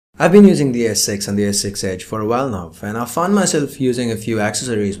I've been using the S6 and the S6 Edge for a while now, and I've found myself using a few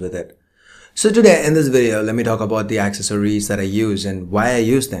accessories with it. So today in this video, let me talk about the accessories that I use and why I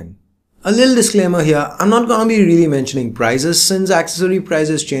use them. A little disclaimer here, I'm not going to be really mentioning prices since accessory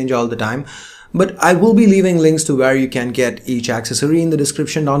prices change all the time, but I will be leaving links to where you can get each accessory in the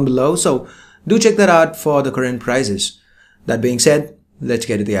description down below, so do check that out for the current prices. That being said, let's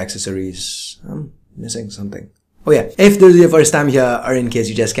get to the accessories. I'm missing something. Oh yeah, if this is your first time here or in case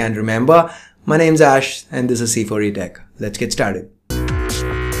you just can't remember, my name's Ash and this is C4E Tech. Let's get started.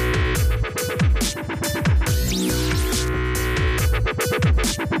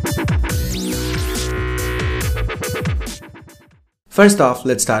 First off,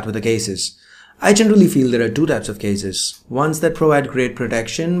 let's start with the cases. I generally feel there are two types of cases. Ones that provide great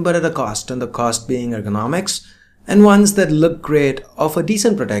protection but at a cost, and the cost being ergonomics, and ones that look great, offer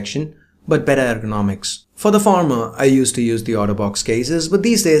decent protection but better ergonomics. For the former, I used to use the OtterBox cases, but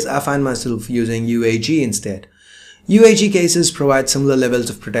these days I find myself using UAG instead. UAG cases provide similar levels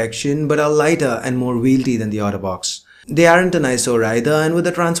of protection but are lighter and more wieldy than the OtterBox. They aren't an eyesore either, and with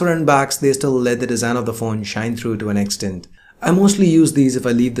the transparent backs they still let the design of the phone shine through to an extent. I mostly use these if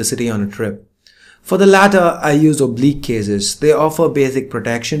I leave the city on a trip. For the latter, I use oblique cases. They offer basic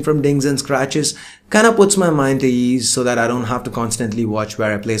protection from dings and scratches, kinda puts my mind to ease so that I don't have to constantly watch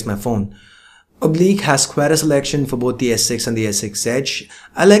where I place my phone. Oblique has quite a selection for both the S6 and the S6 Edge.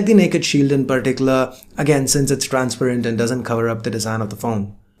 I like the Naked Shield in particular, again since it's transparent and doesn't cover up the design of the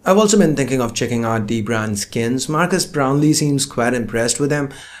phone. I've also been thinking of checking out Dbrand skins. Marcus Brownlee seems quite impressed with them.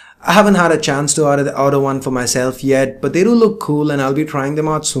 I haven't had a chance to order one for myself yet, but they do look cool and I'll be trying them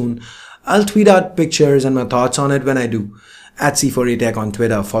out soon. I'll tweet out pictures and my thoughts on it when I do. At C4E Tech on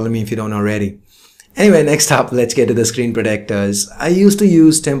Twitter, follow me if you don't already. Anyway, next up, let's get to the screen protectors. I used to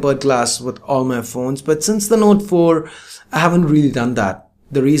use tempered glass with all my phones, but since the Note 4, I haven't really done that.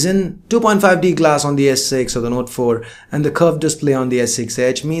 The reason? 2.5D glass on the S6 or the Note 4 and the curved display on the S6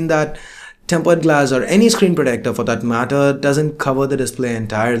 Edge mean that tempered glass or any screen protector for that matter doesn't cover the display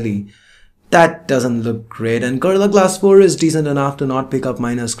entirely. That doesn't look great, and Gorilla Glass 4 is decent enough to not pick up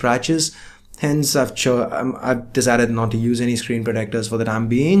minor scratches. Hence, I've decided not to use any screen protectors for the time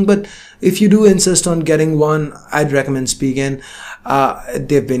being, but if you do insist on getting one, I'd recommend Spigen.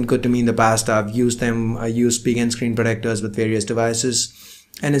 They've been good to me in the past. I've used them. I use Spigen screen protectors with various devices,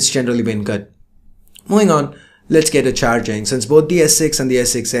 and it's generally been good. Moving on, let's get to charging. Since both the S6 and the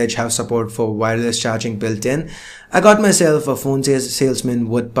S6 Edge have support for wireless charging built in, I got myself a phone salesman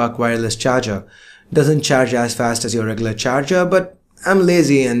Woodpuck wireless charger. Doesn't charge as fast as your regular charger, but I'm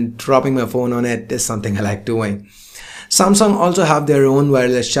lazy and dropping my phone on it is something I like doing. Samsung also have their own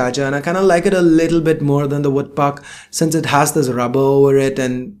wireless charger, and I kind of like it a little bit more than the Woodpuck since it has this rubber over it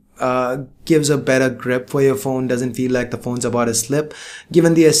and gives a better grip for your phone. Doesn't feel like the phone's about to slip,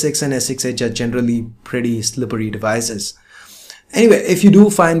 given the S6 and S6 Edge are generally pretty slippery devices. Anyway, if you do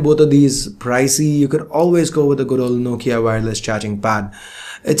find both of these pricey, you could always go with the good old Nokia wireless charging pad.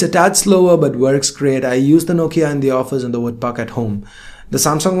 It's a tad slower but works great. I use the Nokia in the office and the Woodpuck at home. The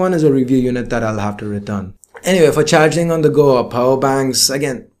Samsung one is a review unit that I'll have to return. Anyway, for charging on the go or power banks,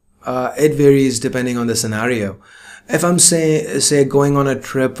 again, it varies depending on the scenario. If I'm say going on a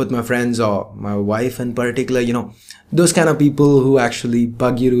trip with my friends or my wife in particular, you know, those kind of people who actually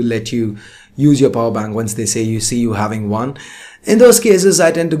bug you to let you use your power bank once they see you having one. In those cases,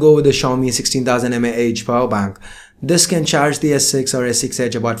 I tend to go with the Xiaomi 16000 mAh power bank. This can charge the S6 or S6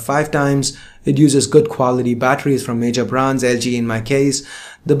 Edge about 5 times. It uses good quality batteries from major brands, LG in my case.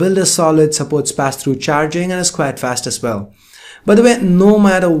 The build is solid, supports pass-through charging and is quite fast as well. By the way, no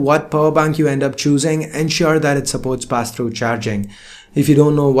matter what power bank you end up choosing, ensure that it supports pass-through charging. If you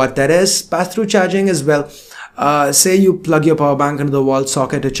don't know what that is, pass-through charging is, well, say you plug your power bank into the wall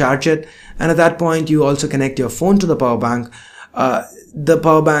socket to charge it, and at that point you also connect your phone to the power bank. The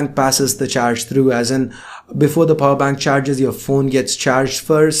power bank passes the charge through, as in before the power bank charges, your phone gets charged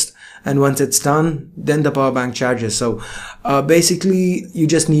first, and once it's done, then the power bank charges. So basically you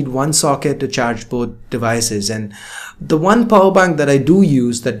just need one socket to charge both devices. And the one power bank that I do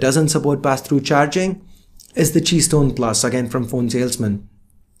use that doesn't support pass-through charging is the Keystone Plus, again from Phone Salesman.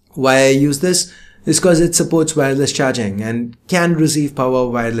 Why I use this is because it supports wireless charging and can receive power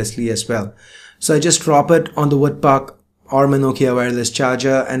wirelessly as well. So I just drop it on the Woodpuck or my Nokia wireless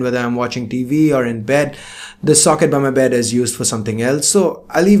charger, and whether I'm watching TV or in bed, the socket by my bed is used for something else. So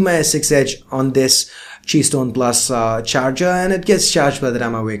I leave my S6 Edge on this Keystone Plus charger and it gets charged by the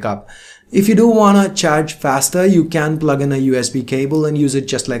time I wake up. If you do want to charge faster, you can plug in a USB cable and use it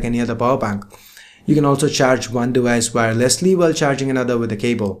just like any other power bank. You can also charge one device wirelessly while charging another with a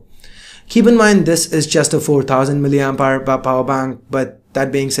cable. Keep in mind this is just a 4000 mAh power bank, but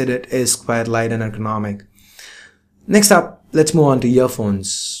that being said, it is quite light and ergonomic. Next up, let's move on to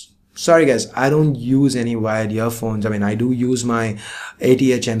earphones. Sorry guys, I don't use any wired earphones. I mean, I do use my ATH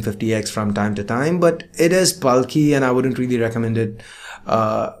M50X from time to time, but it is bulky and I wouldn't really recommend it,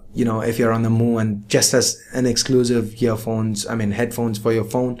 if you're on the move and just as an exclusive headphones for your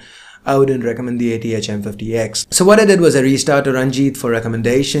phone. I wouldn't recommend the ATH M50X. So what I did was I reached out to Ranjit for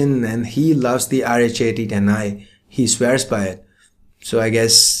recommendation, and he loves the RH8010i. He swears by it. So I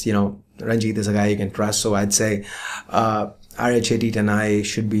guess, Ranjit is a guy you can trust. So I'd say RH8010i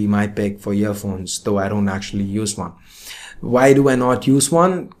should be my pick for earphones, though I don't actually use one. Why do I not use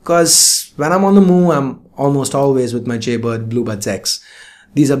one? Because when I'm on the move, I'm almost always with my Jaybird BlueBuds X.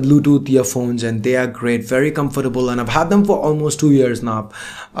 These are Bluetooth earphones and they are great, very comfortable, and I've had them for almost 2 years now.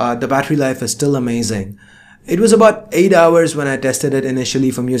 The battery life is still amazing. It was about 8 hours when I tested it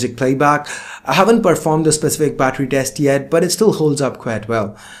initially for music playback. I haven't performed a specific battery test yet, but it still holds up quite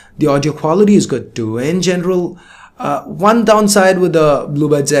well. The audio quality is good too. In general, one downside with the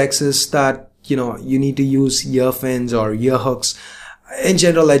BlueBuds X is that, you need to use earphones or ear hooks. In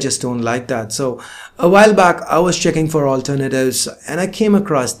general, I just don't like that. So a while back, I was checking for alternatives and I came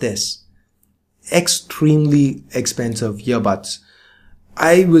across this. Extremely expensive earbuds.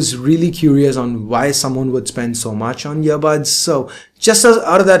 I was really curious on why someone would spend so much on earbuds. So just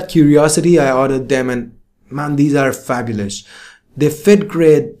out of that curiosity, I ordered them, and man, these are fabulous. They fit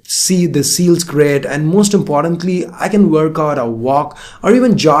great, the seal's great, and most importantly, I can work out or walk or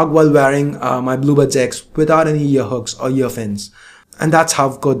even jog while wearing my BlueBuds X without any ear hooks or earphones. And that's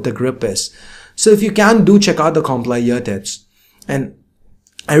how good the grip is. So if you can, do check out the Comply ear tips. And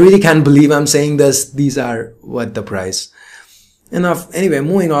I really can't believe I'm saying this. These are worth the price. Enough. Anyway,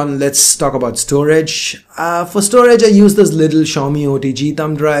 moving on, let's talk about storage. For storage, I use this little Xiaomi OTG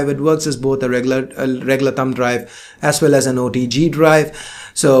thumb drive. It works as both a regular thumb drive as well as an OTG drive.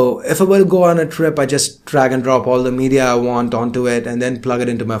 So if I will go on a trip, I just drag and drop all the media I want onto it and then plug it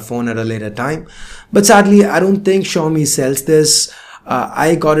into my phone at a later time. But sadly, I don't think Xiaomi sells this.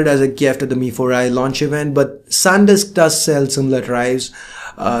 I got it as a gift at the Mi 4i launch event, but SanDisk does sell similar drives.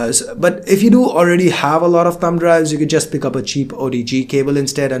 But if you do already have a lot of thumb drives, you could just pick up a cheap OTG cable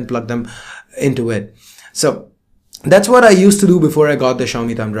instead and plug them into it. So that's what I used to do before I got the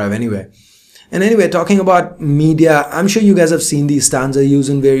Xiaomi thumb drive anyway. And anyway, talking about media, I'm sure you guys have seen these stands I use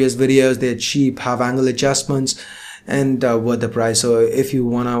in various videos. They're cheap, have angle adjustments, and worth the price. So if you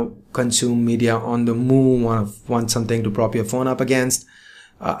want to consume media on the move, want something to prop your phone up against,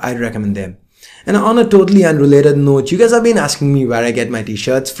 I'd recommend them. And on a totally unrelated note, you guys have been asking me where I get my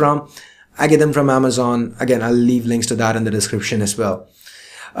t-shirts from. I get them from Amazon. Again, I'll leave links to that in the description as well.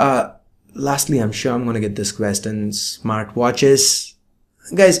 Lastly, I'm sure I'm going to get this question, smartwatches.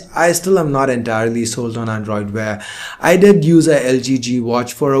 Guys, I still am not entirely sold on Android Wear. I did use a LG G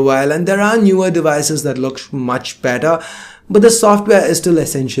Watch for a while, and there are newer devices that look much better, but the software is still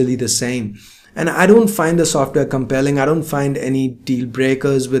essentially the same. And I don't find the software compelling. I don't find any deal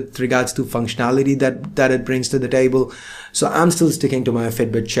breakers with regards to functionality that it brings to the table. So I'm still sticking to my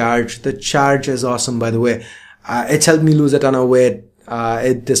Fitbit Charge. The Charge is awesome, by the way. It's helped me lose a ton of weight.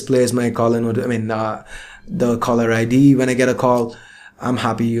 It displays my the caller ID when I get a call. I'm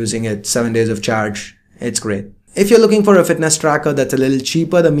happy using it. 7 days of charge. It's great. If you're looking for a fitness tracker that's a little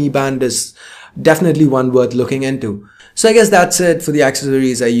cheaper, the Mi Band is definitely one worth looking into. So I guess that's it for the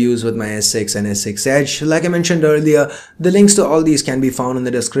accessories I use with my S6 and S6 Edge. Like I mentioned earlier, the links to all these can be found in the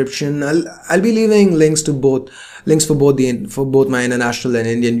description. I'll be leaving links for both my international and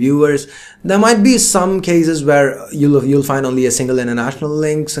Indian viewers. There might be some cases where you'll find only a single international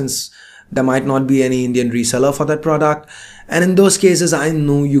link, since there might not be any Indian reseller for that product. And in those cases, I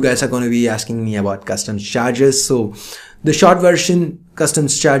know you guys are going to be asking me about customs charges. So the short version,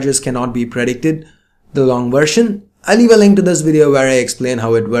 customs charges cannot be predicted. The long version, I'll leave a link to this video where I explain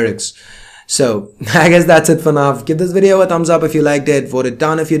how it works. So I guess that's it for now. Give this video a thumbs up if you liked it. Vote it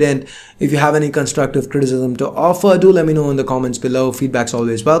down if you didn't. If you have any constructive criticism to offer, do let me know in the comments below. Feedback's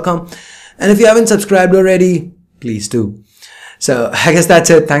always welcome. And if you haven't subscribed already, please do. So I guess that's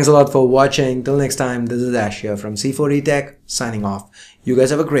it. Thanks a lot for watching. Till next time, this is Ash here from C4E Tech signing off. You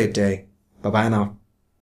guys have a great day. Bye bye now.